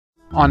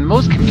On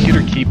most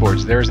computer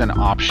keyboards, there's an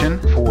option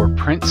for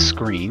print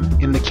screen.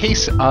 In the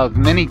case of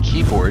many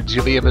keyboards,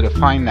 you'll be able to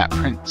find that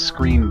print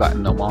screen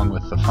button along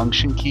with the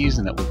function keys,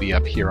 and it will be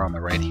up here on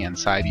the right-hand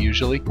side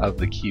usually of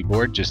the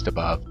keyboard, just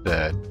above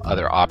the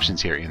other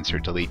options here,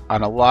 insert, delete.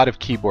 On a lot of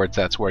keyboards,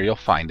 that's where you'll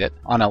find it.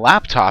 On a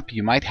laptop,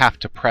 you might have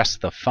to press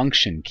the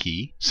function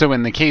key. So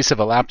in the case of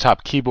a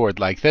laptop keyboard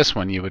like this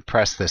one, you would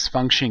press this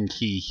function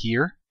key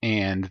here.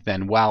 And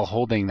then while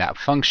holding that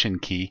function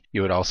key,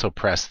 you would also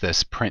press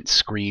this print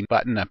screen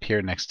button up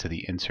here next to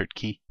the insert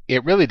key.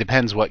 It really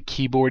depends what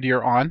keyboard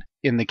you're on.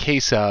 In the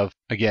case of,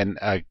 again,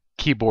 a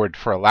keyboard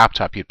for a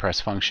laptop, you'd press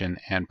function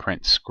and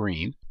print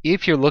screen.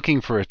 If you're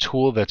looking for a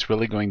tool that's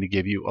really going to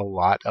give you a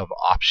lot of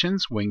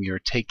options when you're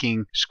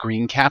taking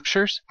screen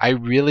captures, I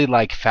really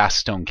like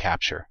FastStone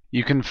Capture.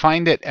 You can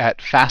find it at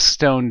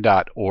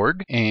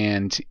faststone.org,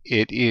 and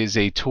it is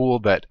a tool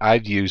that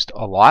I've used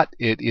a lot.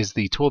 It is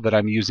the tool that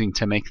I'm using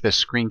to make this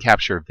screen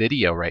capture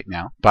video right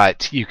now.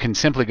 But you can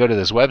simply go to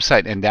this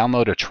website and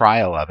download a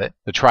trial of it.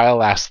 The trial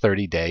lasts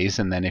 30 days,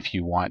 and then if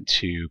you want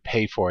to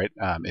pay for it,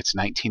 it's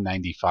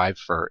 $19.95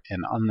 for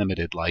an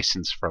unlimited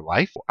license for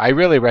life. I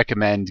really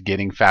recommend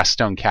getting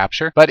FastStone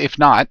Capture, but if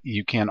not,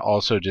 you can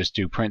also just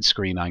do print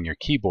screen on your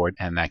keyboard,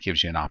 and that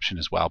gives you an option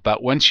as well.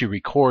 But once you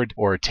record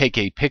or take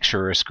a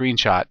picture or a screenshot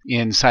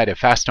inside of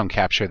FastStone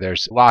Capture,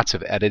 there's lots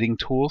of editing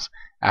tools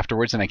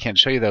afterwards, and I can't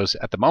show you those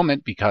at the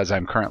moment because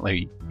I'm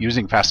currently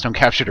using FastStone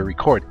Capture to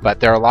record, but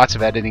there are lots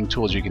of editing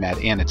tools. You can add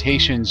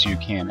annotations, you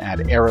can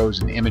add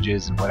arrows and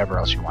images and whatever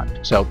else you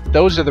want. So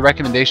those are the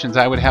recommendations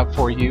I would have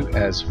for you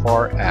as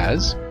far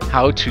as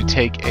how to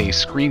take a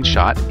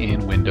screenshot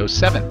in Windows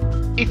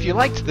 7. If you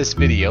liked this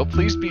video,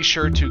 please be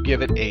sure to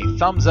give it a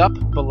thumbs up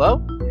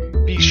below.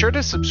 Be sure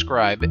to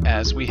subscribe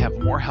as we have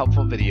more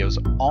helpful videos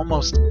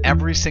almost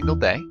every single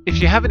day. If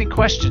you have any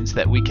questions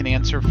that we can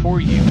answer for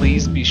you,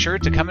 please be sure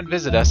to come and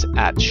visit us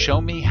at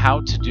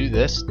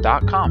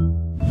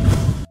showmehowtodothis.com.